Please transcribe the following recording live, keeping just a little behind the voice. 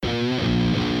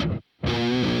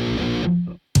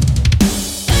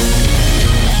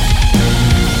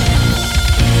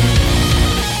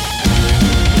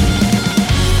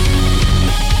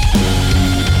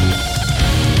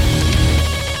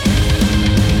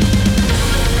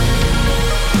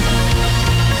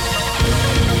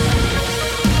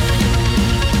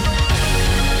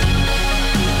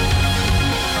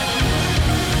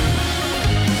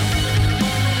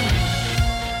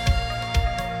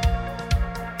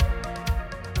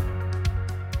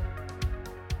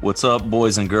What's up,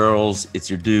 boys and girls? It's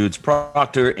your dudes,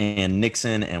 Proctor and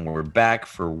Nixon, and we're back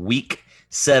for Week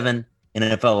 7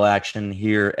 NFL action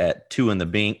here at 2 in the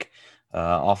Bink,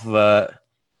 off of a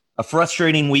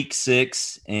frustrating Week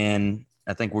 6, and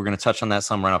I think we're going to touch on that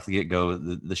some right off the get-go.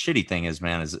 The shitty thing is,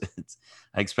 man,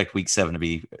 I expect Week 7 to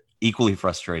be equally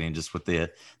frustrating just with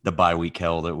the bye week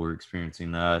hell that we're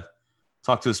experiencing.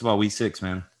 Talk to us about Week 6,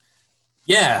 man.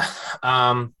 Yeah,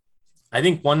 I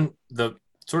think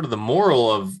the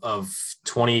moral of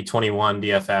 2021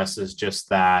 DFS is just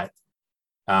that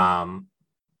the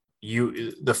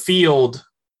field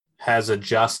has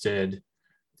adjusted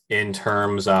in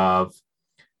terms of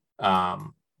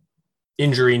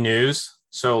injury news.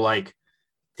 So like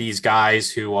these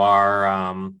guys who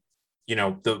are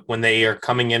when they are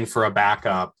coming in for a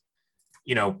backup,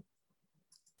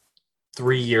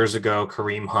 3 years ago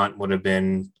Kareem Hunt would have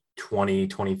been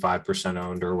 25%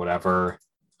 owned or whatever.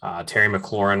 Terry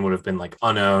McLaurin would have been like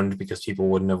unowned because people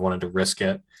wouldn't have wanted to risk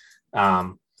it.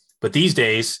 But these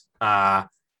days, it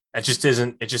just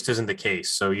isn't the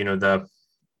case. So,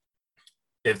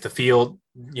 if the field,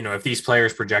 if these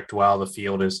players project well, the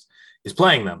field is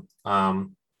playing them.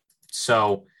 Kareem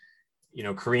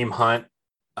Hunt,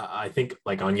 I think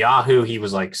like on Yahoo, he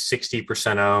was like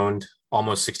 60% owned,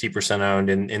 almost 60% owned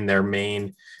in their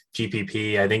main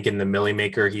GPP. I think in the Millie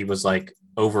Maker, he was like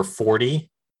over 40.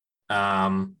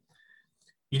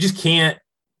 You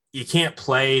can't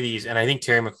play these. And I think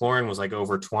Terry McLaurin was like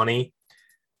over 20.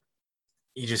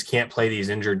 You just can't play these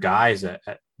injured guys at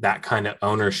that kind of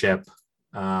ownership.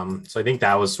 So I think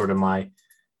that was sort of my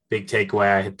big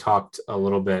takeaway. I had talked a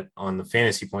little bit on the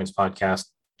Fantasy Points podcast,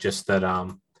 just that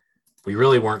we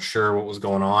really weren't sure what was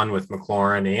going on with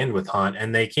McLaurin and with Hunt.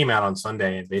 And they came out on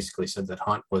Sunday and basically said that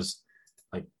Hunt was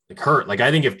like hurt. Like,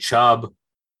 I think if Chubb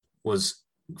was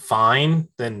fine,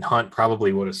 then Hunt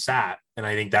probably would have sat. And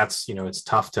I think that's, it's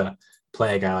tough to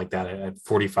play a guy like that at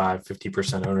 45,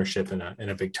 50% ownership in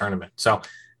a big tournament. So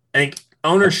I think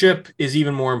ownership is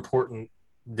even more important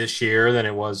this year than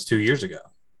it was 2 years ago.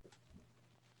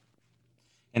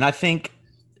 And I think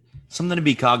something to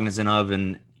be cognizant of,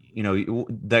 and,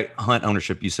 that Hunt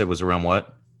ownership you said was around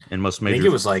what? In most major I think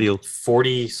it was like field?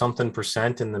 40 something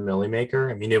percent in the Millie Maker.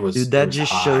 I mean, it was, dude, that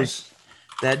just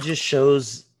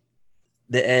shows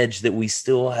the edge that we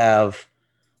still have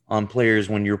on players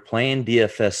when you're playing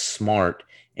DFS smart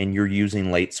and you're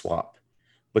using late swap,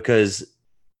 because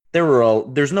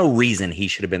there's no reason he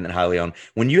should have been that highly owned.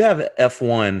 When you have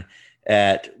F1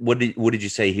 at what did you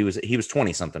say he was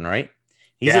 20 something, right?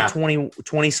 He's at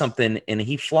 20 something and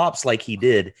he flops like he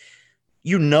did.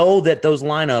 That those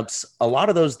lineups, a lot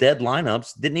of those dead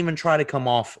lineups didn't even try to come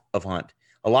off of Hunt.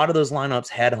 A lot of those lineups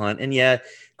had Hunt, and yeah,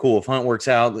 cool. If Hunt works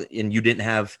out and you didn't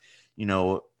have,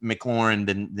 McLaurin,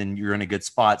 then you're in a good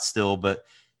spot still. But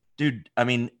dude, I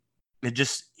mean,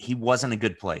 he wasn't a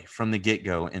good play from the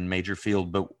get-go in major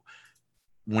field. But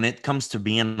when it comes to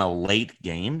being a late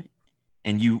game,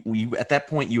 and you at that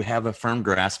point you have a firm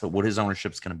grasp of what his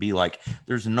ownership is going to be like,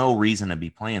 there's no reason to be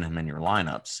playing him in your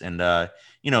lineups. And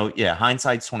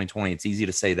hindsight's 2020. It's easy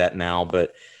to say that now,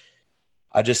 but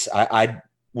I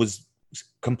was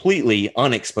completely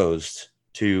unexposed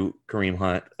to Kareem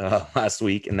Hunt last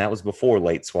week, and that was before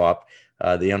late swap.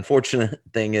 The unfortunate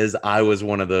thing is I was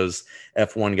one of those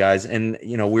F1 guys, and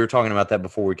we were talking about that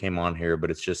before we came on here,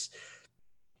 but it's just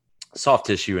soft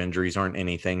tissue injuries aren't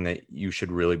anything that you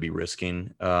should really be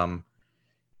risking.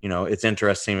 It's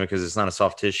interesting because it's not a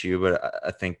soft tissue, but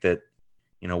I think that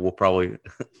we'll probably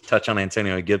touch on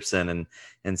Antonio Gibson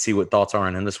and see what thoughts are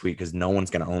on him this week, because no one's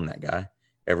going to own that guy.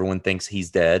 Everyone thinks he's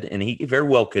dead, and he very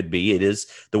well could be. It is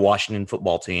the Washington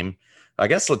football team. I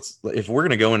guess if we're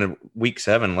going to go into Week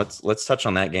 7, let's touch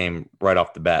on that game right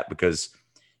off the bat, because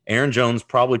Aaron Jones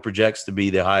probably projects to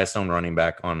be the highest owned running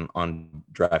back on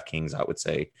DraftKings, I would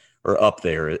say, or up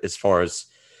there as far as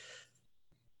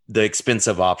the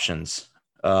expensive options.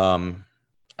 I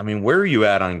mean, where are you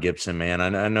at on Gibson, man?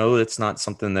 I know it's not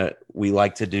something that we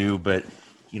like to do, but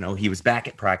he was back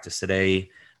at practice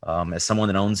today. As someone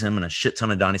that owns him in a shit ton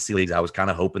of dynasty leagues, I was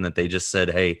kind of hoping that they just said,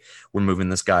 hey, we're moving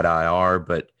this guy to IR.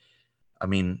 But I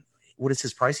mean, what is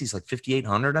his price? He's like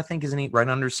 5,800, I think, isn't he? Right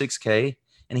under 6K.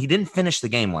 And he didn't finish the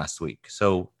game last week.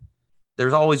 So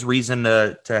there's always reason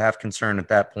to have concern at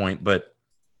that point. But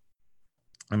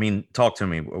I mean, talk to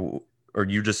me. Are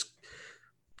you just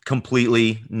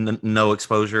completely no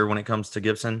exposure when it comes to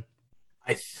Gibson?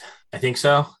 I think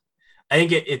so. I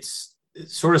think it's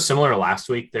sort of similar to last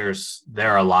week. There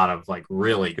are a lot of like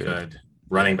really good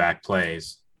running back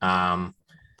plays.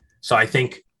 So I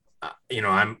think,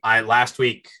 I last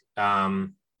week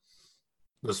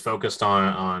was focused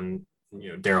on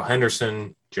Darrell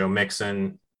Henderson, Joe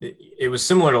Mixon, it was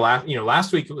similar to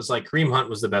last week. It was like Kareem Hunt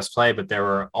was the best play, but there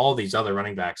were all these other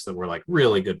running backs that were like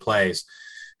really good plays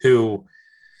who,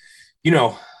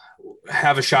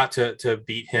 have a shot to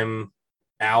beat him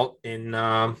out in,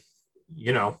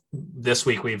 this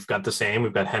week we've got the same.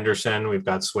 We've got Henderson, we've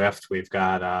got Swift, we've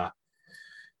got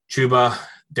Chuba,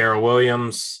 Darrell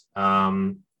Williams,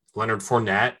 Leonard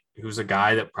Fournette, who's a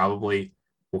guy that probably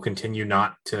will continue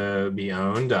not to be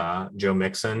owned, Joe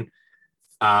Mixon.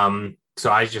 So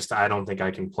I don't think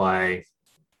I can play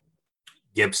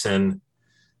Gibson.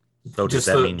 So does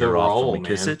that mean you're off from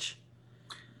McKissic?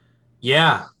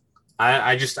 Yeah.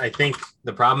 I think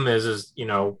the problem is,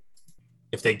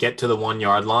 if they get to the 1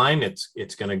 yard line,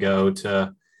 it's going to go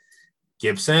to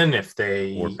Gibson. If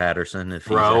they or Patterson, if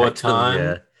throw a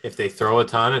ton, if they throw a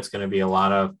ton, it's going to be a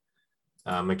lot of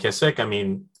McKissic. I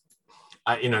mean,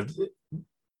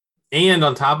 and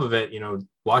on top of it,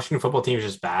 Washington football team is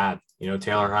just bad.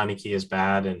 Taylor Heinicke is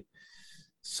bad, and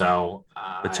so.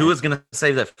 But Tua's going to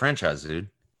save that franchise, dude.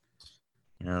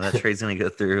 That trade's going to go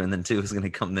through, and then Tua's going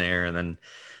to come there, and then,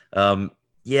 I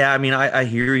mean, I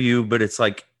hear you, but it's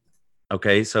like,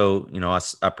 okay, so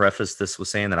I prefaced this with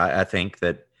saying that I think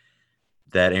that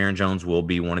Aaron Jones will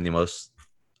be one of the most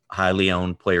highly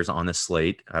owned players on this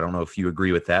slate. I don't know if you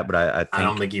agree with that, but I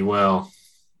don't think he will.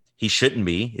 He shouldn't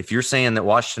be. If you're saying that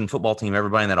Washington football team,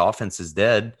 everybody in that offense is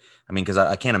dead, I mean, because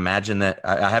I can't imagine that.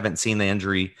 I haven't seen the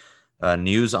injury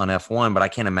news on F1, but I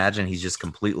can't imagine he's just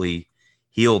completely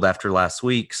healed after last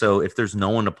week. So if there's no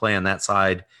one to play on that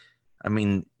side, I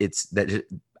mean, it's that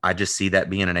I just see that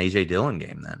being an A.J. Dillon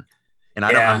game then. And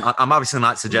I'm obviously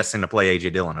not suggesting to play A.J.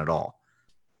 Dillon at all.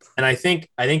 And I think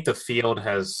the field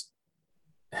has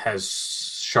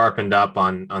sharpened up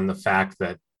on the fact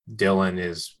that Dillon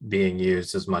is being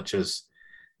used as much as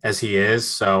he is.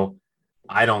 So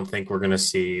I don't think we're going to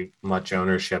see much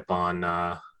ownership on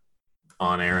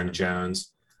Aaron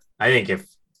Jones. I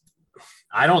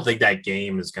don't think that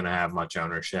game is going to have much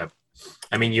ownership.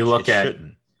 I mean, you look at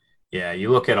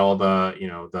all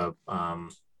the,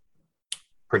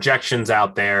 projections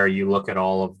out there, you look at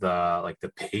all of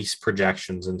the pace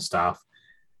projections and stuff.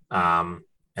 And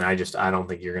I don't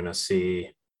think you're going to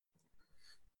see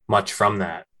much from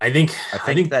that. I think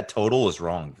that total is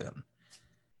wrong then.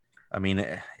 I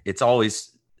mean, it's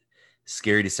always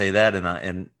scary to say that in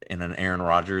an Aaron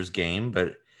Rodgers game, but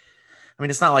I mean,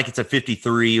 it's not like it's a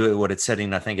 53, what it's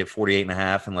setting, I think, at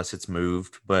 48.5, unless it's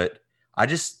moved. But I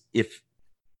just, if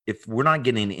we're not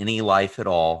getting any life at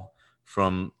all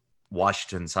from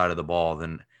Washington side of the ball,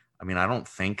 then, I mean, I don't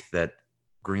think that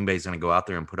Green Bay's going to go out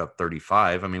there and put up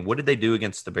 35. I mean, what did they do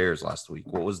against the Bears last week?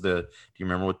 Do you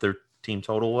remember what their team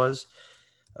total was?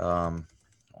 Hold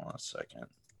on a second.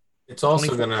 It's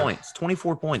also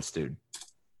 24 points, dude,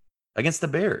 against the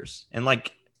Bears. And I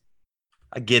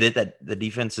get it that the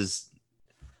defense is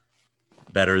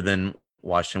better than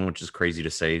Washington, which is crazy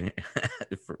to say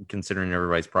considering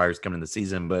everybody's priors coming in the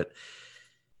season. But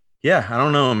yeah, I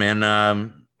don't know,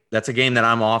 man. That's a game that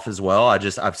I'm off as well.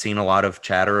 I've seen a lot of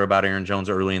chatter about Aaron Jones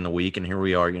early in the week, and here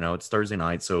we are. It's Thursday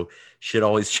night, so shit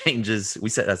always changes.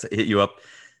 I hit you up,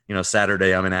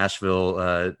 Saturday. I'm in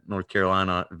Asheville, North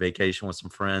Carolina, on vacation with some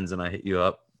friends, and I hit you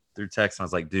up through text, and I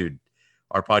was like, dude,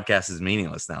 our podcast is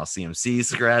meaningless now. CMC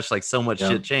scratch, so much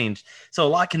shit changed. So a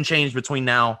lot can change between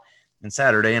now and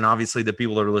Saturday, and obviously the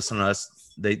people that are listening to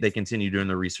us, they continue doing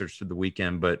their research through the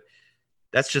weekend, but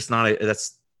that's just not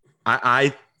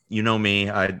me.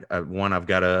 I've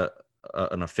got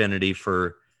an affinity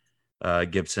for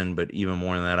Gibson, but even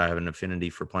more than that, I have an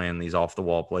affinity for playing these off the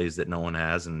wall plays that no one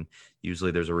has, and usually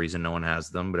there's a reason no one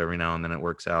has them, but every now and then it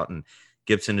works out. And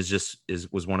Gibson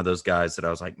was one of those guys that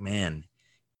I was like, man,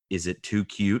 is it too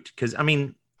cute? Because I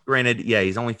mean, granted,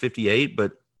 he's only 58,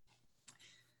 but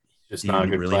just not a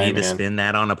good really play, need to spend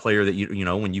that on a player that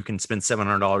when you can spend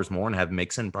 $700 more and have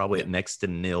Mixon probably at next to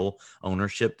nil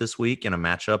ownership this week in a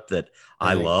matchup that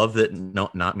I love that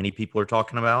not many people are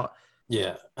talking about.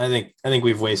 Yeah, I think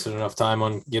we've wasted enough time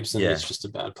on Gibson. It's just a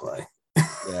bad play.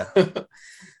 Yeah.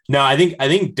 No, I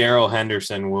think Darrell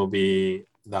Henderson will be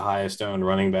the highest owned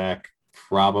running back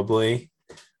probably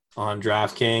on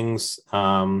DraftKings.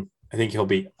 I think he'll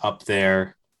be up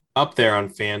there on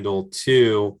FanDuel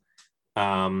too.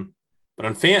 But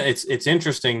on it's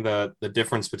interesting the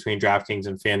difference between DraftKings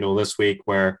and FanDuel this week,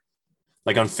 where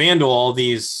on FanDuel, all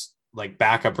these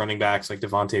backup running backs like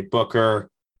Devontae Booker,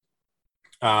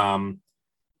 and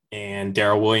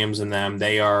Darrell Williams and them,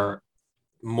 they are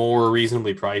more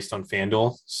reasonably priced on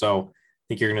FanDuel. So I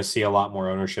think you're going to see a lot more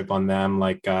ownership on them.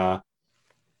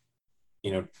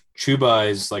 Chuba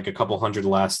is a couple hundred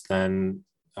less than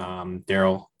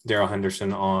Darrell Darrell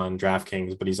Henderson on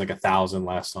DraftKings, but he's like 1,000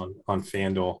 less on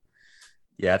FanDuel.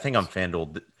 Yeah, I think on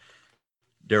FanDuel,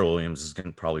 Darrell Williams is going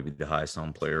to probably be the highest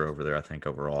owned player over there. I think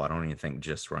overall, I don't even think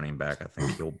just running back. I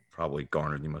think he'll probably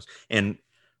garner the most, and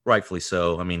rightfully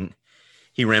so. I mean,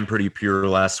 he ran pretty pure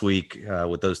last week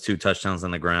with those 2 touchdowns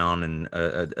on the ground and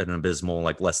an abysmal,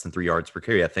 like less than 3 yards per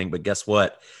carry, I think. But guess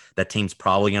what? That team's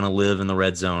probably going to live in the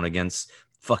red zone against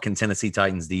fucking Tennessee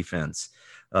Titans defense.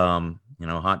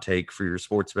 Hot take for your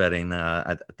sports betting.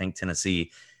 I think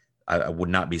Tennessee, I would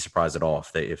not be surprised at all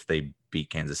if they beat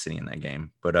Kansas City in that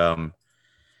game. But I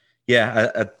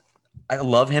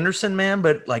love Henderson, man.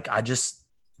 But like,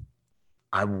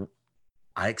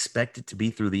 I expect it to be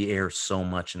through the air so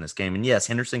much in this game. And yes,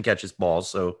 Henderson catches balls,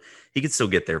 so he could still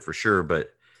get there for sure. But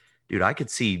dude, I could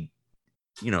see,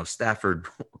 Stafford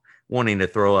wanting to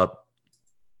throw up,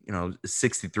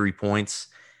 63 points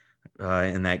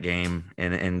in that game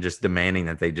and just demanding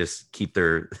that they just keep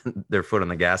their foot on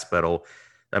the gas pedal.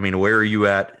 I mean, where are you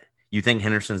at? You think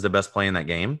Henderson's the best play in that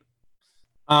game?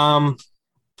 I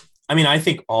mean, I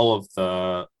think all of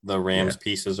the Rams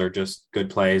pieces are just good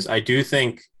plays. I do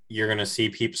think you're going to see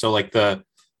people. So like the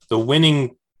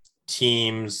winning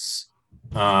teams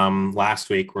last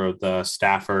week were the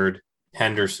Stafford,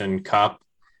 Henderson, Cup.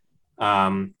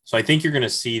 So I think you're going to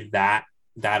see that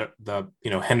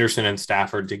Henderson and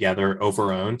Stafford together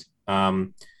overowned.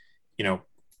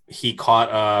 He caught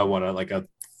a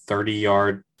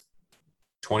 30-yard,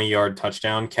 20-yard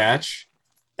touchdown catch.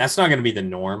 That's not going to be the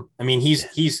norm. I mean,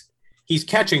 he's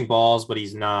catching balls, but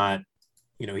he's not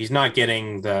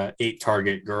getting the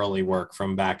 8-target Gurley work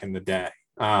from back in the day.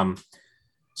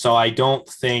 So I don't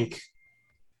think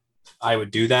I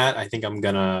would do that. I think I'm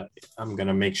gonna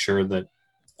make sure that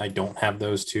I don't have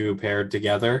those two paired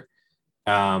together.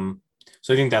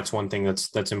 So I think that's one thing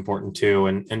that's important too.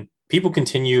 And people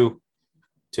continue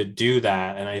to do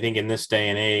that. And I think in this day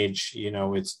and age,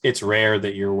 it's rare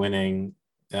that you're winning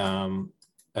a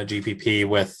GPP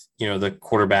with, the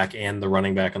quarterback and the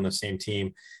running back on the same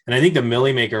team. And I think the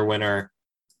Millie Maker winner,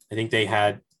 I think they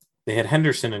had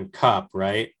Henderson and Cup,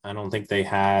 right? I don't think they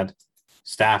had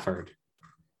Stafford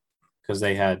because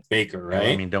they had Baker, right?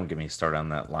 I mean, don't get me started on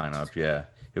that lineup. Yeah.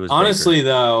 It was honestly Baker.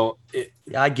 Though.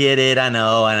 I get it. I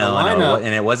know.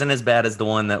 And it wasn't as bad as the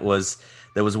one that was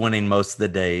winning most of the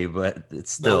day, but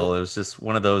it was just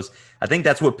one of those. I think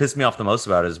that's what pissed me off the most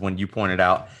about it is when you pointed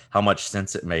out how much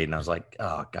sense it made. And I was like,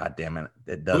 oh, God damn it.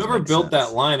 It does. Whoever built that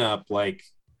lineup, like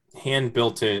hand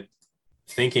built it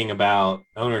thinking about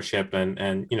ownership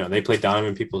and they played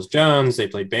Donovan Peoples-Jones. They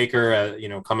played Baker,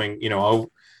 coming,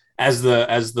 as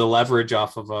the leverage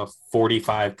off of a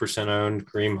 45% owned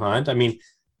Kareem Hunt. I mean,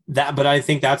 but I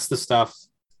think that's the stuff,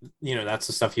 that's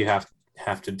the stuff you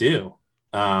have to do.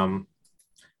 And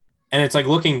it's like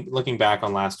looking back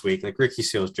on last week, like Ricky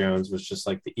Seals-Jones was just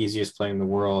like the easiest play in the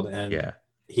world. And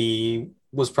he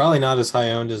was probably not as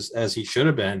high owned as he should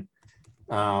have been.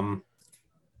 But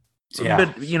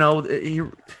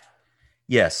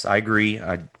yes, I agree.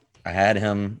 I had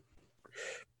him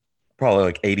probably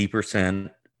like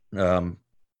 80%.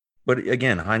 But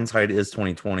again, hindsight is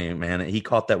 2020, man. He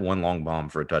caught that one long bomb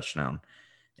for a touchdown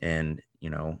and,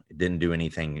 it didn't do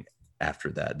anything after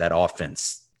that. That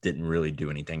offense didn't really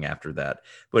do anything after that,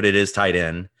 but it is tight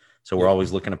end. So we're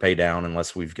always looking to pay down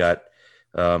unless we've got,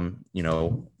 one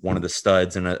of the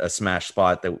studs in a smash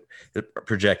spot that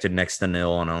projected next to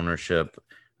nil on ownership.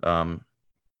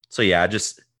 So yeah,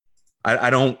 I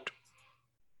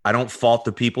don't fault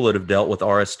the people that have dealt with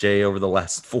RSJ over the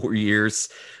last 4 years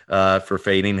for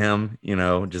fading him,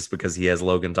 just because he has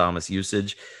Logan Thomas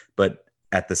usage. But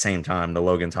at the same time, the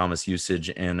Logan Thomas usage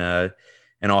in an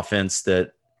offense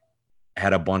that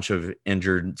had a bunch of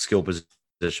injured skill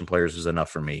position players was enough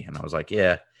for me. And I was like,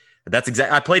 yeah,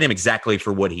 I played him exactly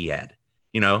for what he had.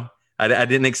 I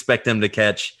didn't expect him to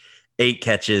catch 8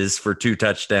 catches for 2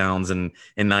 touchdowns and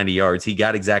 90 yards. He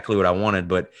got exactly what I wanted,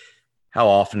 but how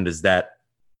often does that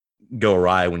go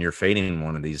awry when you're fading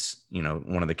one of these,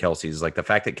 one of the Kelce's? Like the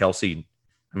fact that Kelce,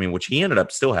 which he ended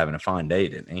up still having a fine day,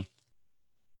 didn't he?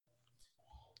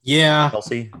 Yeah.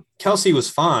 Kelce was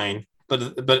fine, but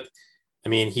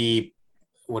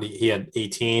he had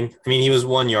 18. He was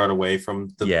 1 yard away from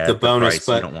the bonus, price,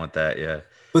 but you don't want that. Yeah.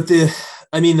 But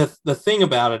the thing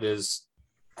about it is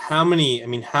how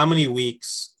many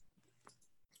weeks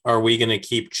are we going to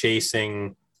keep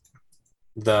chasing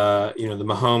the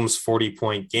Mahomes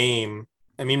 40-point game?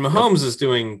 Mahomes is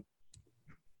doing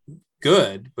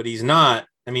good, but he's not.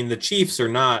 The Chiefs are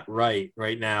not right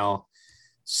now.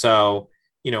 So,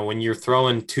 when you're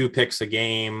throwing 2 picks a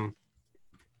game,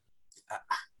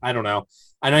 I don't know.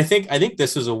 And I think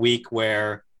this is a week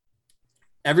where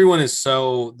everyone is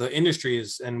so, the industry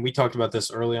is, and we talked about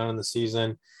this early on in the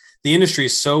season, the industry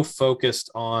is so focused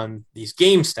on these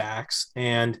game stacks,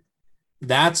 and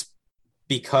that's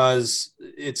because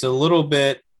it's a little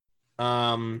bit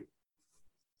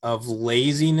of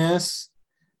laziness,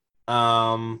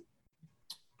 and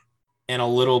a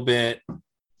little bit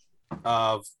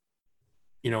of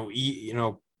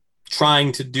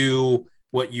trying to do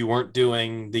what you weren't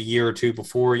doing the year or two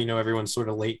before. Everyone's sort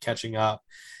of late catching up,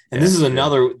 and this is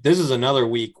another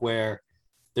week where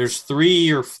there's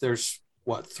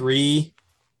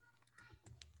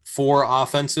four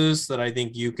offenses that I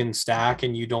think you can stack,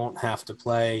 and you don't have to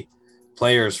play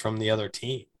players from the other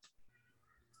team.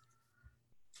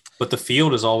 But the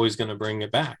field is always going to bring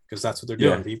it back because that's what they're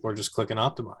doing. Yeah. People are just clicking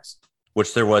optimize.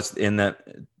 Which there was in that.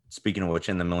 Speaking of which,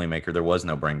 in the Millie Maker, there was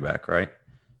no bring back, right?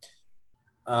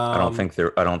 I don't think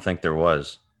there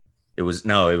was. It was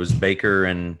Baker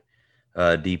and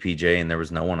DPJ, and there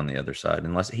was no one on the other side,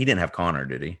 unless he didn't have Connor,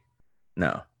 did he?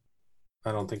 No,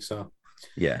 I don't think so.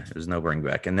 Yeah, there was no bring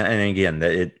back, and again,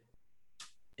 that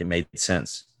it made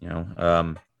sense,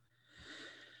 So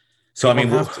I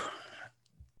mean,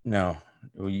 no,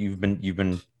 you've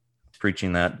been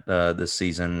preaching that this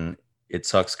season. It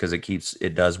sucks because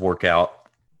it does work out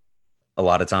a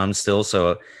lot of times still.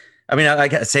 So, I mean, I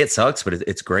say it sucks, but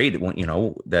it's great when,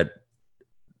 that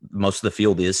most of the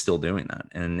field is still doing that.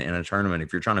 And in a tournament,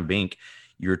 if you're trying to bink,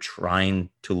 you're trying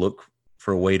to look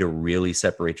for a way to really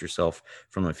separate yourself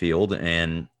from the field.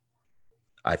 And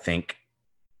I think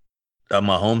a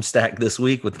Mahomes stack this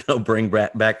week with no bring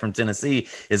back from Tennessee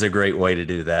is a great way to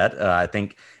do that. I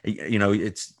think,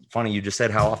 it's funny. You just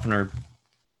said, how often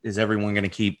is everyone going to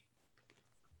keep,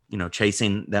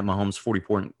 chasing that Mahomes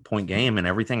 40-point game? And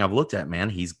everything I've looked at, man,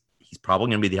 he's probably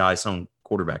going to be the highest owned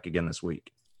quarterback again this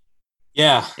week.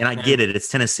 Yeah. And I get it. It's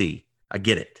Tennessee. I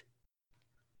get it.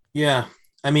 Yeah.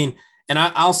 I mean, and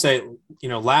I'll say,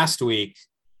 last week,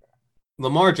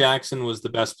 Lamar Jackson was the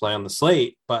best play on the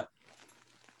slate, but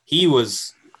he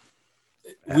was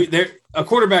a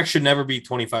quarterback should never be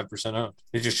 25% owned.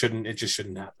 It just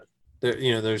shouldn't happen.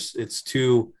 It's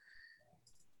too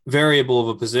variable of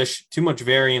a position, too much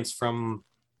variance from,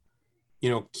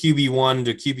 QB1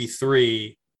 to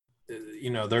QB3.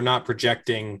 They're not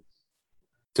projecting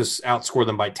to outscore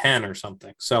them by 10 or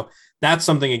something. So that's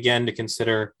something again to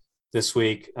consider this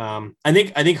week. I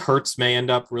think Hurts may end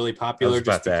up really popular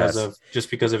just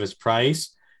because of his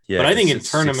price. Yeah, but I think in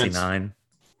tournaments, 69.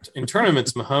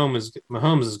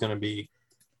 Mahomes is going to be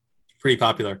pretty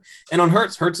popular. And on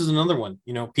Hurts is another one.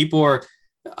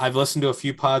 I've listened to a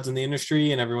few pods in the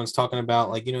industry, and everyone's talking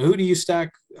about who do you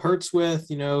stack Hurts with?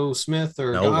 Smith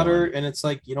or Goddard, and it's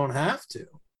like you don't have to.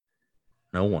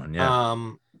 No one, yeah.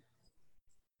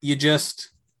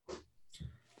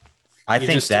 I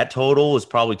think that total is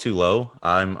probably too low.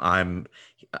 I'm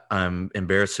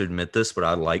embarrassed to admit this, but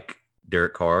I like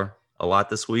Derek Carr a lot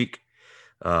this week.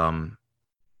 I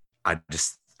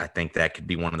think that could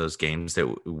be one of those games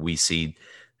that we see,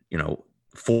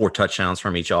 4 touchdowns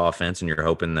from each offense, and you're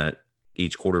hoping that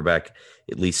each quarterback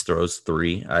at least throws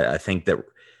 3. I think that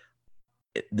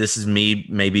this is me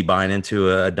maybe buying into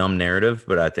a dumb narrative,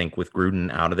 but I think with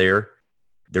Gruden out of there,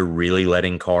 they're really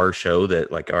letting Carr show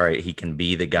that, all right, he can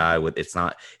be the guy it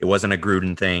wasn't a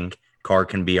Gruden thing. Carr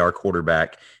can be our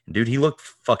quarterback. And dude, he looked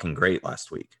fucking great last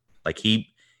week.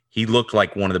 He looked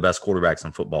like one of the best quarterbacks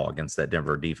in football against that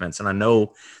Denver defense. And I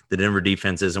know the Denver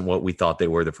defense isn't what we thought they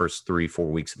were the first 3-4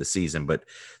 weeks of the season, but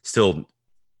still,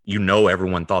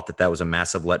 everyone thought that was a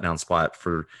massive letdown spot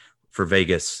for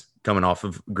Vegas coming off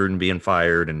of Gruden being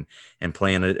fired and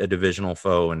playing a divisional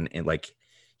foe. And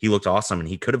he looked awesome, and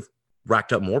he could have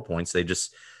racked up more points. They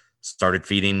just started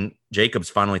feeding Jacobs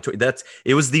finally.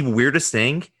 It was the weirdest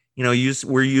thing.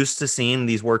 We're used to seeing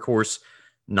these workhorse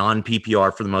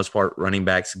non-PPR, for the most part, running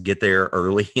backs get there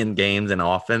early in games and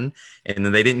often, and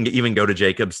then they didn't even go to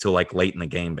Jacobs till late in the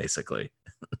game, basically.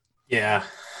 Yeah,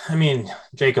 I mean,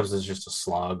 Jacobs is just a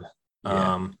slug.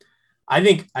 Yeah. I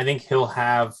think he'll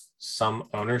have some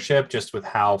ownership just with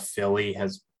how Philly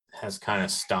has kind of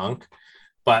stunk,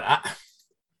 but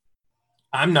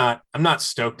I'm not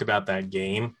stoked about that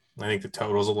game. I think the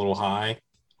total's a little high.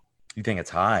 You think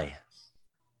it's high?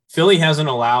 Philly hasn't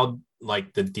allowed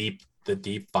the deep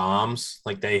bombs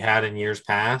like they had in years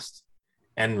past,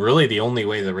 and really the only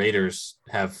way the Raiders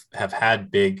have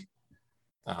had big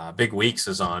weeks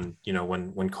is on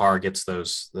when Carr gets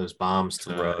those bombs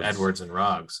to Ruggs. Edwards and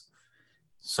Ruggs.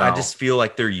 So I just feel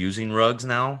like they're using Ruggs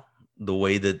now, the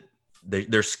way that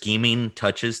they're scheming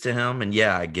touches to him, and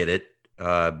yeah, I get it.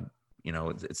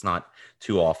 It's not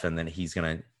too often that he's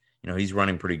gonna he's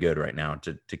running pretty good right now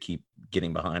to keep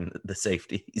getting behind the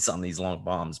safeties on these long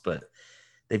bombs. But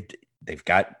they've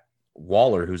got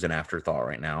Waller, who's an afterthought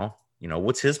right now.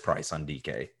 What's his price on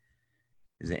DK?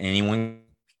 Is anyone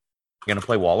going to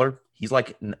play Waller? He's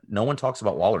like, no one talks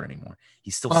about Waller anymore.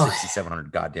 He's still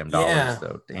 $6,700 goddamn dollars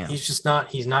though. Damn.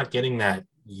 He's not getting that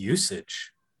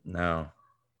usage. No.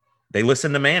 They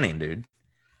listened to Manning, dude.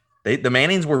 The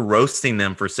Mannings were roasting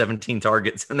them for 17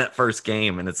 targets in that first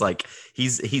game, and it's like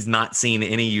he's not seen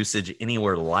any usage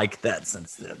anywhere like that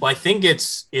since then. Well, I think I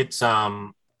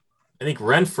think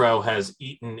Renfrow has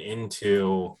eaten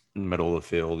into middle of the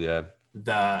field, yeah.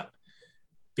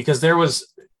 Because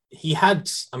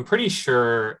I'm pretty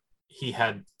sure he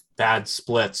had bad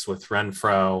splits with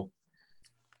Renfrow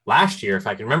last year, if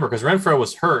I can remember, because Renfrow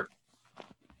was hurt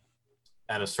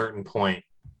at a certain point.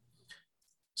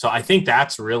 So I think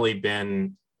that's really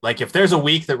been like, if there's a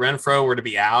week that Renfrow were to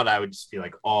be out, I would just be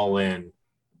like all in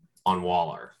on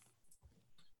Waller.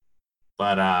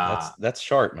 But that's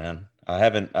sharp, man.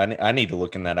 I need to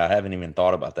look in that. I haven't even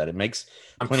thought about that. It makes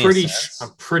I'm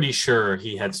pretty sure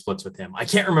he had splits with him. I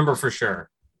can't remember for sure,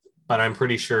 but I'm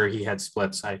pretty sure he had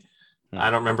splits. I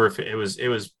don't remember if it was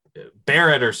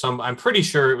Barrett or I'm pretty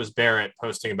sure it was Barrett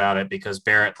posting about it, because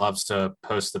Barrett loves to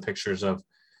post the pictures of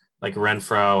like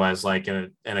Renfrow as like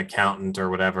an accountant or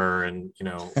whatever. And,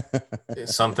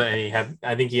 something. And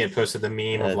I think he had posted the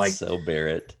meme of like, so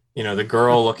Barrett, the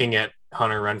girl looking at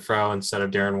Hunter Renfrow instead of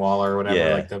Darren Waller or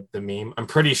whatever, like the meme. I'm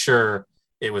pretty sure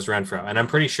it was Renfrow. And I'm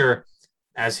pretty sure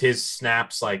as his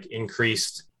snaps like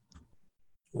increased,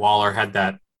 Waller had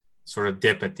that sort of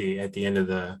dip at the end of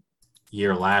the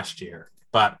year last year.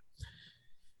 But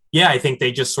yeah, I think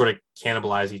they just sort of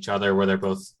cannibalize each other where they're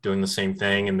both doing the same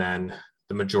thing. And then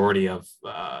the majority of,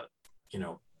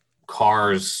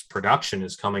 Carr's production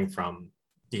is coming from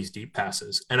these deep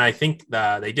passes. And I think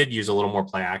they did use a little more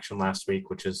play action last week,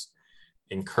 which is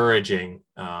encouraging.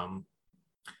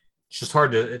 It's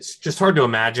just hard to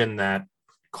imagine that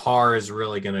Carr is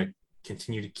really going to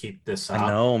continue to keep this up. I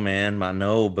know, man. I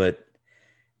know, but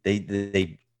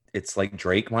they it's like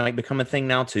Drake might become a thing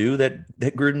now too, that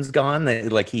Gruden's gone.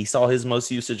 Like he saw his most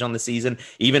usage on the season,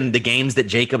 even the games that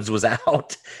Jacobs was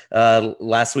out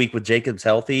last week with Jacobs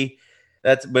healthy.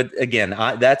 But again,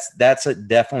 that's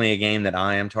definitely a game that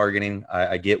I am targeting.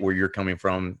 I get where you're coming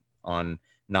from on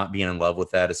not being in love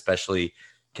with that, especially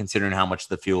considering how much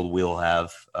the field will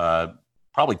have.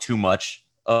 Probably too much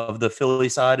of the Philly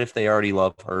side if they already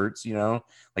love Hurts.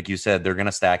 Like you said, they're going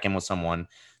to stack him with someone.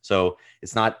 So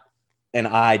it's not an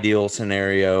ideal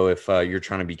scenario if you're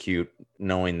trying to be cute,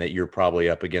 knowing that you're probably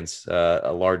up against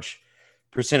a large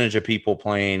percentage of people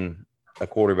playing a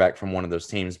quarterback from one of those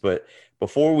teams. But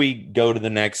before we go to the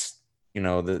next,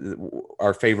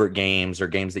 our favorite games or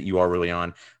games that you are really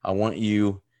on, I want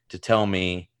you to tell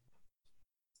me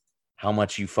how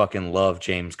much you fucking love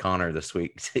James Conner this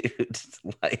week, dude.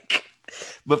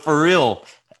 But for real,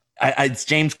 it's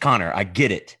James Conner. I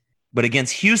get it. But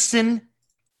against Houston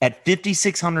at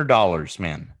 $5,600,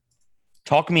 man,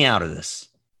 talk me out of this.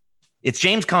 It's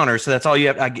James Conner, so that's all you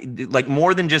have.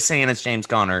 More than just saying it's James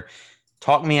Conner,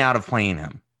 talk me out of playing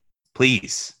him,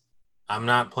 please. I'm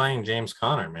not playing James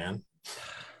Conner, man.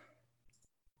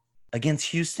 Against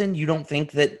Houston, you don't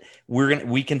think that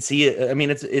we can see it? I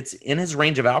mean, it's in his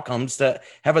range of outcomes to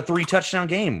have a 3 touchdown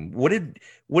game. What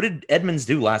did Edmonds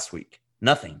do last week?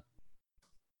 Nothing.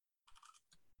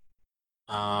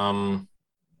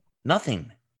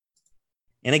 Nothing.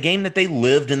 In a game that they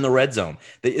lived in the red zone.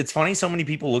 It's funny, so many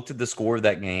people looked at the score of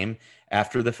that game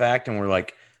after the fact and were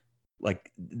like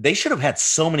they should have had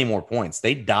so many more points.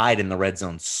 They died in the red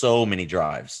zone so many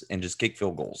drives and just kicked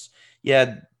field goals.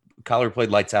 Yeah, Kyler played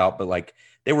lights out, but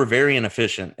they were very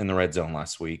inefficient in the red zone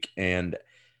last week. And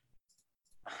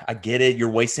I get it. You're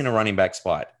wasting a running back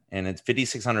spot, and it's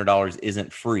 $5,600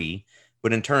 isn't free,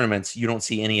 but in tournaments, you don't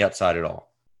see any upside at all.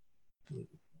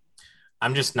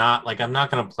 I'm just not I'm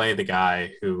not going to play the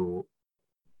guy who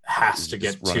has to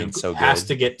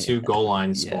get two goal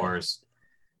line scores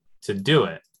to do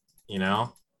it.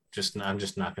 I'm just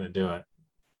not going to do it.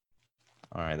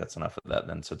 All right, that's enough of that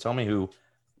then. So tell me who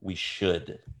we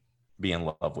should be in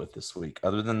love with this week,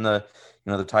 other than the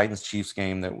Titans Chiefs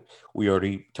game that we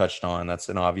already touched on. That's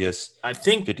an obvious. I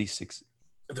think 56.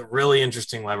 The really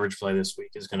interesting leverage play this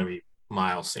week is going to be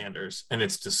Miles Sanders, and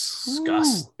it's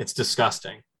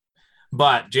disgusting.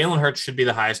 But Jalen Hurts should be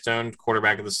the highest owned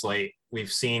quarterback of the slate.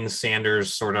 We've seen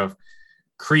Sanders sort of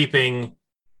creeping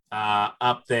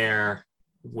up there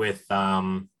with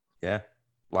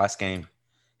last game.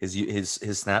 His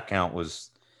snap count was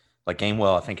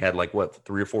Gainwell, I think, had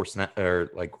 3 or 4 snap, or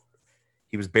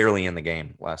he was barely in the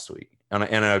game last week.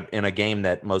 in a game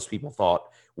that most people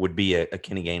thought would be a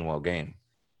Kenny Gainwell game.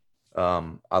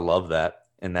 I love that,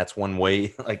 and that's one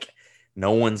way. Like,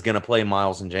 no one's gonna play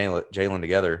Miles and Jalen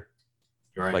together.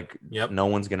 Right. Like, no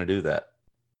one's gonna do that.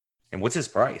 And what's his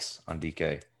price on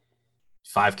DK?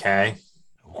 $5K.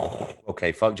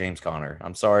 Okay, fuck James Conner.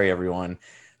 I'm sorry, everyone.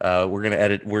 We're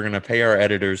gonna pay our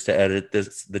editors to edit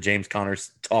the James Conner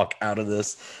talk out of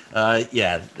this.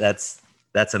 Yeah, that's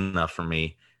enough for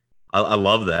me. I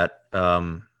love that.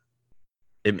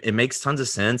 It makes tons of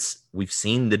sense. We've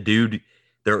seen the dude.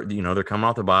 They're coming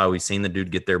off the bye. We've seen the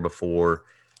dude get there before.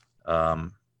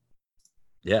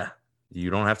 Yeah, you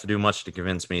don't have to do much to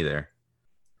convince me there.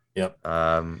 Yep.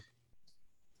 I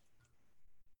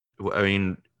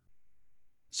mean,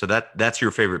 so that's your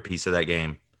favorite piece of that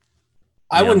game.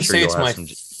 I wouldn't say it's my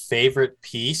favorite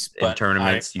piece, but in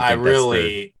tournaments, I'm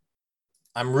really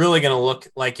going to look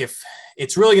like if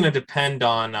it's really going to depend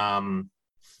on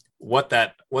what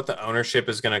the ownership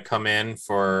is going to come in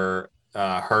for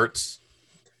Hurts.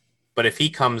 But if he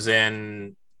comes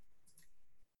in,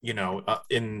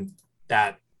 in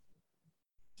that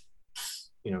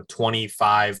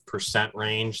 25%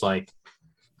 range, like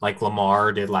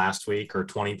Lamar did last week, or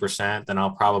 20%, then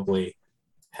I'll probably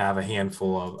have a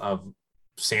handful of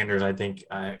Sanders. I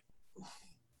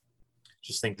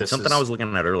just think this something I was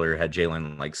looking at earlier had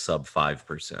Jalen like sub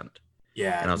 5%.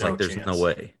 Yeah, and I was like, "There's no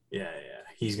way." Yeah,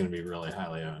 he's going to be really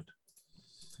highly owned.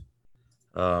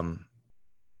 All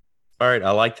right,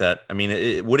 I like that. I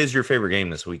mean, what is your favorite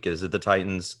game this week? Is it the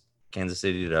Titans, Kansas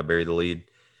City? Did I bury the lead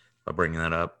by bringing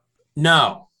that up?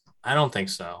 No, I don't think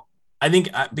so.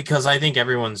 Because I think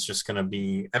everyone's going to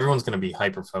be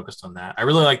hyper focused on that. I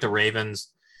really like the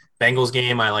Ravens Bengals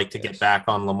game. I like to get back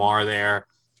on Lamar there.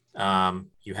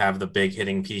 You have the big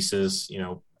hitting pieces.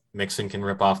 Mixon can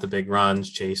rip off the big runs.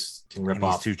 Chase can rip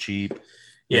off. He's too cheap.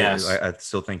 Yes. I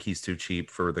still think he's too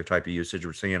cheap for the type of usage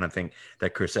we're seeing. I think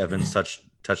that Chris Evans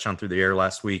touchdown through the air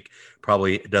last week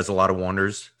probably does a lot of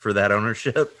wonders for that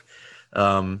ownership.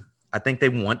 I think they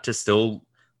want to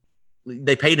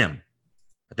they paid him.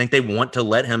 I think they want to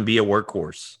let him be a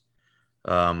workhorse.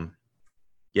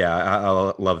 Yeah,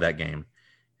 I love that game.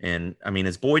 And I mean,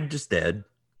 is Boyd just dead?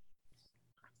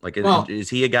 Like, is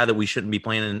he a guy that we shouldn't be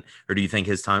playing in, or do you think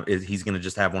he's going to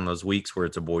just have one of those weeks where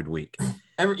it's a Boyd week?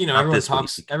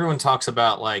 Everyone talks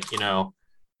about like, who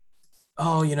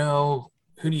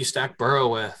do you stack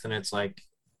Burrow with? And it's like,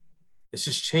 it's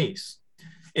just Chase.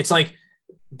 It's like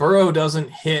Burrow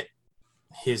doesn't hit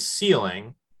his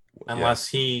ceiling unless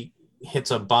he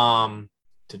hits a bomb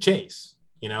to Chase,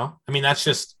 I mean, that's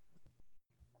just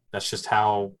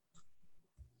how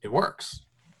it works.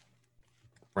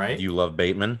 Right? You love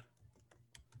Bateman?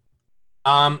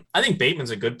 I think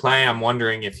Bateman's a good play. I'm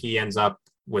wondering if he ends up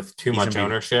with too much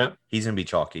ownership. He's going to be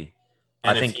chalky.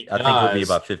 I think he'll be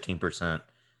about 15%.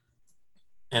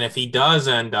 And if he does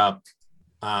end up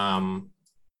in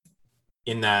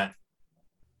that,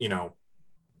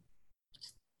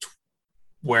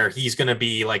 where he's going to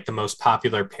be like the most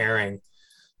popular pairing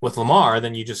with Lamar,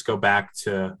 then you just go back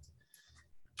to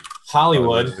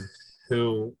Hollywood,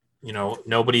 who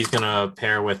nobody's going to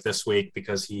pair with this week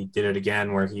because he did it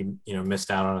again where he, missed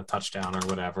out on a touchdown or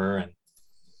whatever. And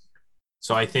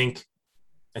so I think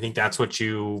that's what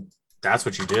you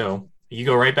do. You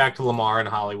go right back to Lamar and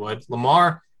Hollywood.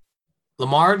 Lamar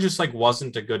just like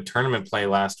wasn't a good tournament play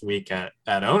last week at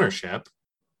ownership.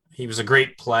 He was a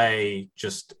great play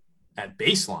just at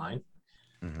baseline.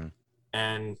 Mm-hmm.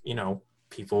 And,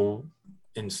 people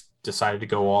decided to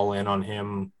go all in on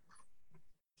him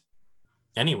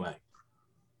anyway.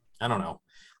 I don't know.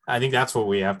 I think that's what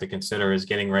we have to consider, is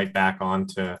getting right back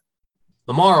onto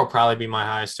Lamar. Will probably be my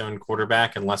highest owned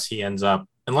quarterback unless the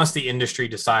industry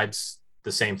decides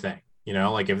the same thing.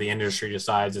 Like if the industry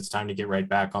decides it's time to get right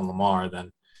back on Lamar,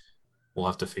 then we'll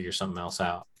have to figure something else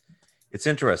out. It's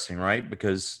interesting, right?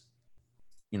 Because,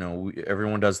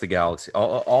 everyone does the Galaxy.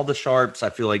 All the sharps, I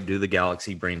feel like, do the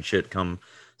Galaxy brain shit come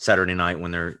Saturday night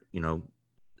when they're,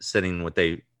 sitting what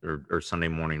they or Sunday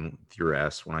morning with your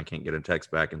ass when I can't get a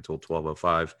text back until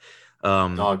 12:05.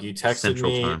 Dog, you texted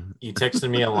me. Time. You texted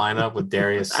me a lineup with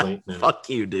Darius Slayton. Fuck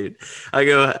you, dude.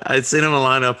 I sent him a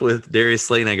lineup with Darius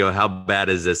Slayton. I go, how bad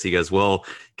is this? He goes, well,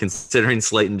 considering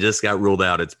Slayton just got ruled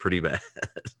out, it's pretty bad.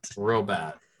 Real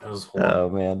bad. That was horrible. Oh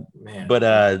man.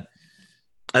 But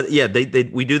yeah,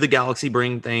 we do the Galaxy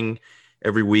Bring thing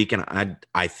every week, and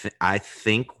I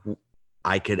think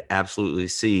I could absolutely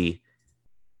see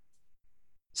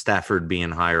Stafford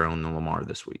being higher on the Lamar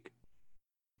this week.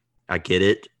 I get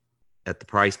it at the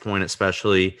price point,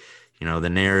 especially, the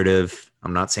narrative.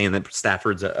 I'm not saying that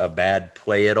Stafford's a bad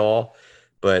play at all,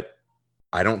 but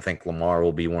I don't think Lamar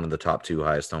will be one of the top 2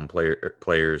 highest owned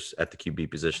players at the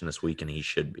QB position this week, and he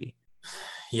should be.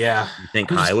 Yeah. You think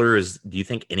Kyler is? Do you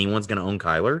think anyone's going to own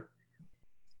Kyler?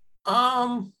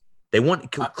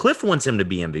 Cliff wants him to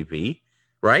be MVP,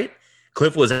 right?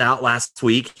 Cliff was out last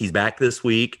week. He's back this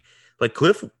week. Like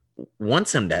Cliff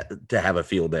wants him to have a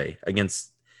field day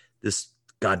against this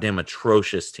goddamn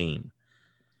atrocious team.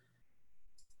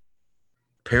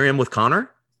 Pair him with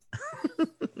Connor.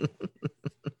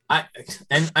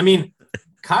 I mean,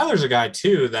 Kyler's a guy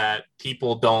too that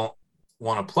people don't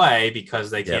want to play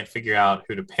because they can't figure out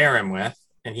who to pair him with,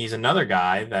 and he's another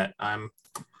guy that I'm,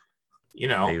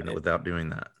 without doing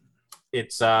that,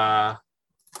 it's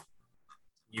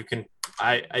you can.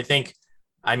 I think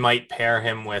I might pair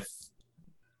him with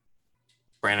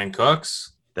Brandon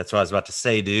Cooks. That's what I was about to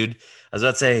say, dude. I was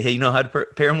about to say, hey, you know how to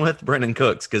pair him with Brandon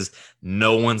Cooks, because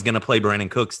no one's going to play Brandon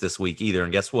Cooks this week either.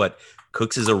 And guess what?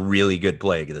 Cooks is a really good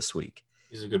play this week.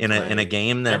 He's a good in a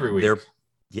game that every week.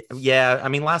 Yeah, I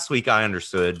mean, last week I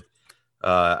understood.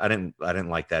 I didn't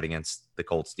like that against the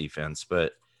Colts defense,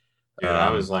 but dude, I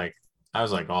was like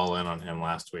all in on him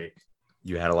last week.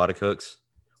 You had a lot of Cooks.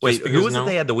 Wait, who was it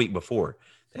they had the week before?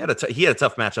 He had a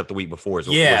tough matchup the week before as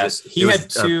well. Yes, he had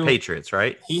 2 Patriots,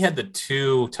 right? He had the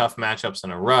 2 tough matchups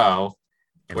in a row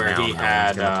where he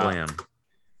had. Play him.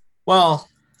 Well,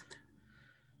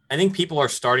 I think people are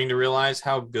starting to realize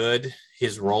how good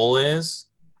his role is,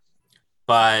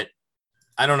 but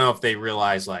I don't know if they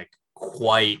realize like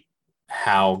quite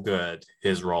how good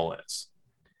his role is.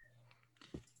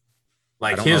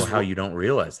 Like I don't know how you don't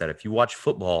realize that. If you watch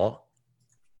football,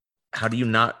 how do you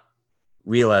not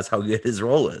realize how good his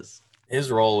role is?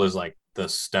 His role is like the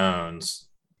Stones.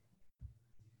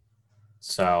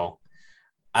 So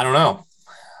I don't know.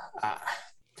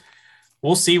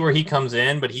 We'll see where he comes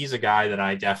in, but he's a guy that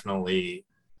I definitely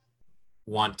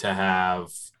want to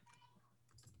have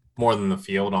more than the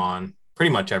field on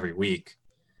pretty much every week.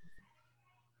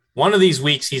 One of these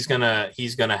weeks he's gonna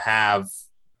have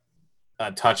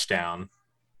a touchdown,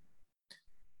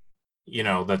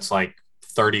 that's like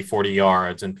 30, 40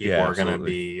 yards, and people are going to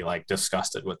be like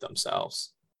disgusted with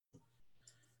themselves.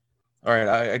 All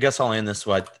right. I guess I'll end this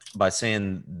by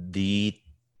saying the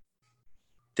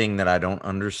thing that I don't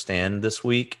understand this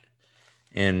week.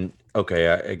 And okay,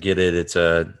 I get it. It's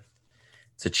a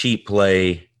cheap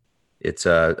play. It's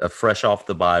a fresh off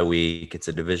the bye week. It's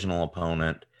a divisional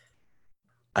opponent.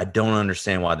 I don't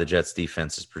understand why the Jets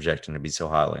defense is projecting to be so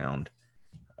highly owned.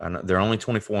 They're only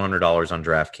 $2,400 on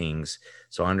DraftKings,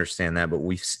 so I understand that. But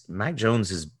Mac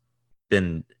Jones has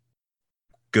been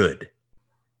good,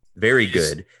 very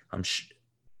good.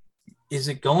 Is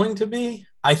it going to be?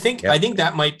 I think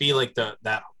that might be like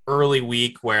that early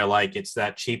week where like it's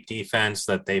that cheap defense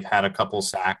that they've had a couple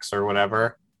sacks or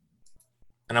whatever,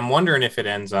 and I'm wondering if it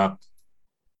ends up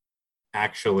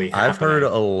actually happening. I've heard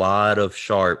a lot of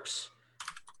sharps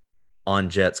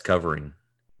on Jets covering,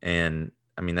 and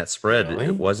I mean that spread. Really?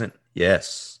 It wasn't.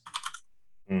 Yes.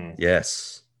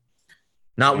 Yes.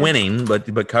 Not winning,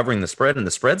 but covering the spread, and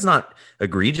the spread's not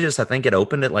egregious. I think it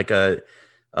opened at like a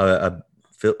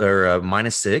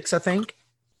 -6. I think.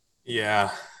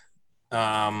 Yeah.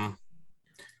 It's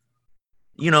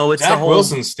Zach the whole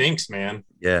Wilson stinks, man.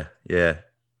 Yeah.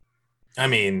 I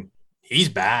mean, he's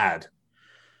bad.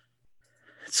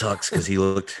 It sucks because he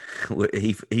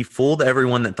fooled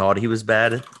everyone that thought he was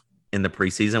bad in the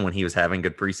preseason when he was having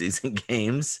good preseason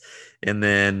games, and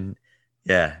then.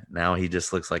 Yeah, now he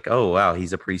just looks like, oh, wow,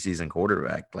 he's a preseason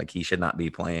quarterback. Like, he should not be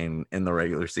playing in the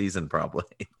regular season,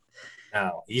 probably.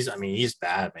 No, he's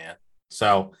bad, man.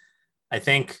 So I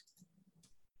think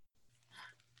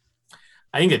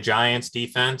the Giants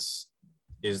defense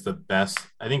is the best.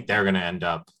 I think they're going to end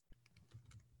up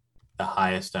the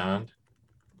highest owned,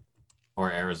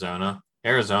 or Arizona.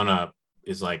 Arizona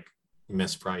is like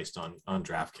mispriced on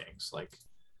DraftKings. Like,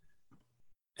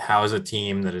 how is a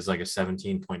team that is like a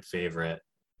 17-point favorite?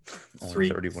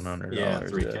 $3,100. Yeah,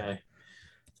 $3K. Yeah.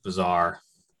 Bizarre.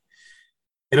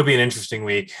 It'll be an interesting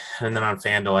week. And then on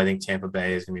FanDuel, I think Tampa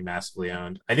Bay is going to be massively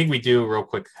owned. I think we do real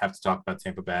quick have to talk about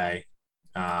Tampa Bay.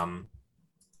 I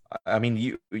mean,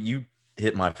 you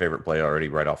hit my favorite play already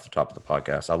right off the top of the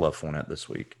podcast. I love Fournette this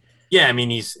week. Yeah, I mean,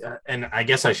 he's and I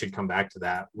guess I should come back to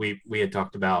that. We had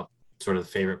talked about sort of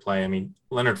the favorite play. I mean,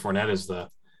 Leonard Fournette is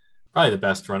probably the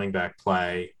best running back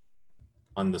play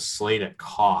on the slate at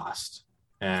cost,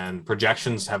 and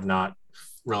projections have not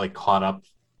really caught up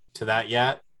to that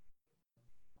yet.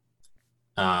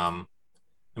 I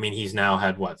mean, he's now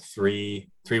had three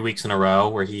weeks in a row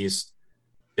where he's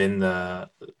been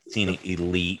seen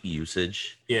elite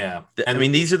usage. Yeah. I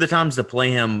mean, these are the times to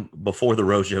play him before the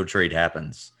Rojo trade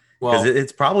happens. Because Well,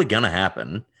 it's probably going to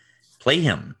happen. Play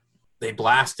him. they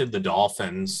blasted the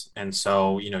Dolphins, and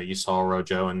so you saw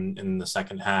Rojo in the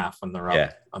second half when they're up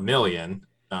Yeah. a million.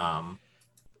 They're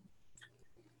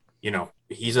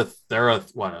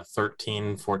a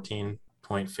 13, 14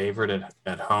 point favorite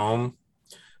at home.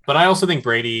 But I also think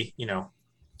Brady,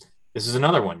 this is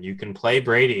another one. You can play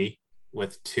Brady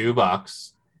with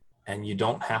 $2 and you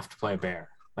don't have to play a bear.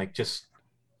 Like, just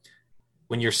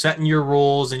when you're setting your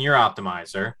rules in your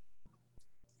optimizer,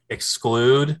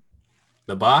 exclude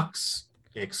the Bucks,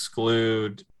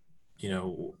 exclude,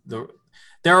 there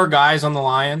are guys on the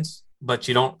Lions, but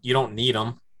you don't need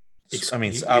them. I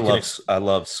mean, I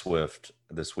love Swift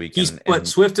this week. But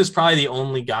Swift is probably the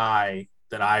only guy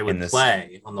that I would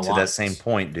play on the Lions. To that same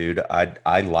point, dude,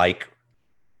 I like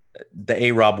the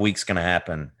A-Rob week's going to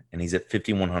happen, and he's at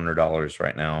 $5,100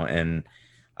 right now, and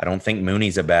I don't think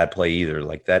Mooney's a bad play either.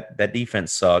 Like, that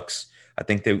defense sucks. I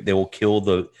think they will kill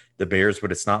the Bears,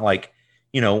 but it's not like,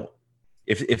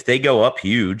 if they go up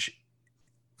huge,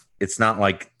 it's not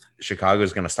like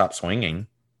Chicago's going to stop swinging.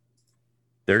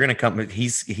 They're going to come. They're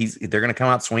going to come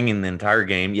out swinging the entire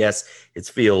game. Yes, it's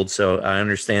field, so I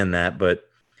understand that, but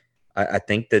I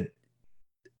think that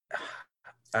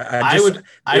I would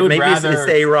rather. It's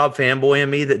the A-Rob fanboy in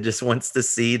me that just wants to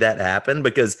see that happen,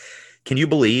 because can you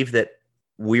believe that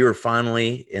we were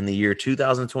finally in the year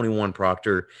 2021,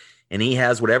 Proctor, and he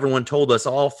has what everyone told us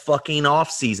all fucking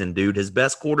off season, dude, his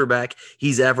best quarterback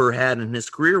he's ever had in his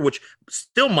career, which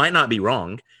still might not be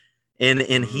wrong, and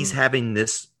he's having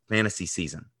this fantasy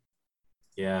season.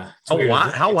 Yeah.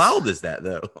 How wild is that,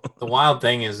 though? The wild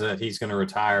thing is that he's going to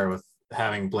retire with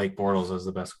having Blake Bortles as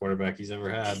the best quarterback he's ever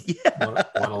had. Yeah.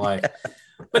 What a life.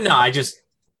 But no,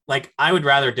 I would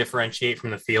rather differentiate from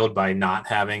the field by not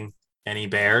having any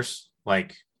Bears.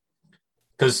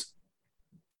 Because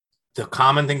the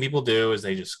common thing people do is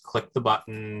they just click the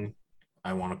button.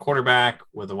 I want a quarterback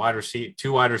with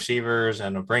two wide receivers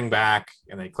and a bring back,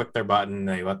 and they click their button.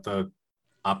 They let the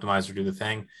optimizer do the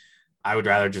thing. I would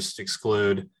rather just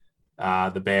exclude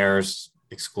the Bears,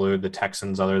 exclude the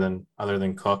Texans other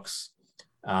than Cooks,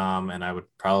 and I would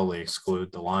probably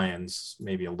exclude the Lions,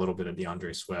 maybe a little bit of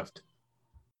DeAndre Swift.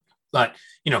 But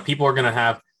people are going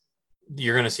to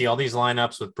you're going to see all these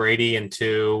lineups with Brady and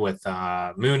 2, with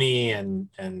Mooney and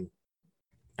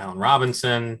Allen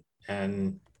Robinson,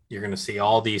 and you're going to see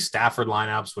all these Stafford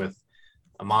lineups with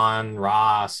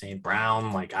Amon-Ra, St.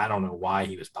 Brown. I don't know why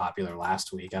he was popular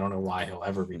last week. I don't know why he'll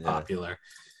ever be popular.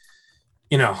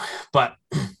 But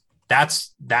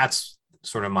that's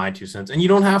sort of my 2 cents. And you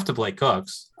don't have to play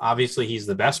Cooks. Obviously, he's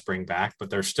the best bring back, but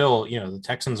they're still, the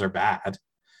Texans are bad.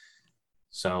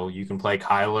 So you can play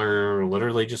Kyler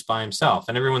literally just by himself.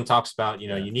 And everyone talks about,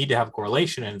 you need to have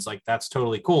correlation. And it's that's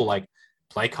totally cool.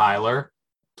 Play Kyler,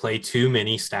 play 2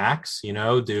 mini stacks,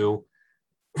 do,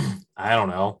 I don't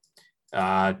know,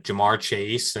 Jamar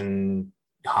Chase and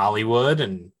Hollywood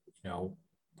and,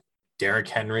 Derrick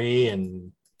Henry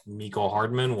and Mecole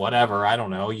Hardman, whatever. I don't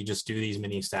know. You just do these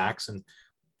mini stacks, and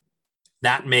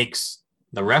that makes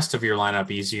the rest of your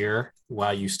lineup easier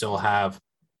while you still have,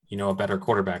 a better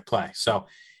quarterback play. So,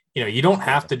 you don't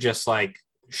have to just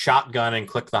shotgun and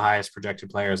click the highest projected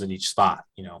players at each spot.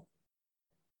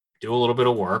 Do a little bit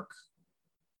of work,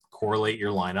 correlate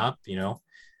your lineup.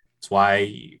 It's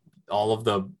why all of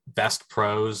the best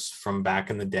pros from back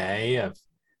in the day,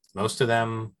 most of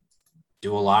them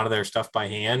do a lot of their stuff by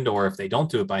hand, or if they don't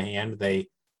do it by hand, they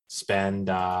spend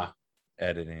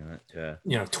editing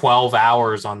it. 12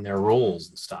 hours on their rules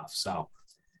and stuff. So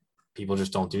people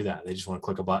just don't do that. They just want to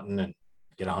click a button and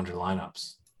get 100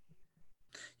 lineups.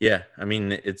 Yeah, I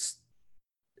mean, it's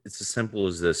as simple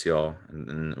as this, y'all,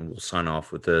 and we'll sign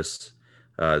off with this.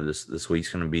 This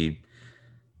week's going to be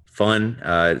fun.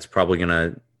 It's probably going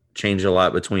to change a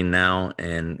lot between now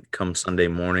and come Sunday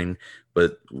morning,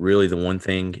 but really the one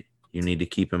thing you need to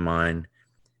keep in mind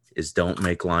is don't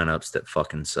make lineups that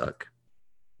fucking suck.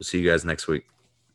 We'll see you guys next week.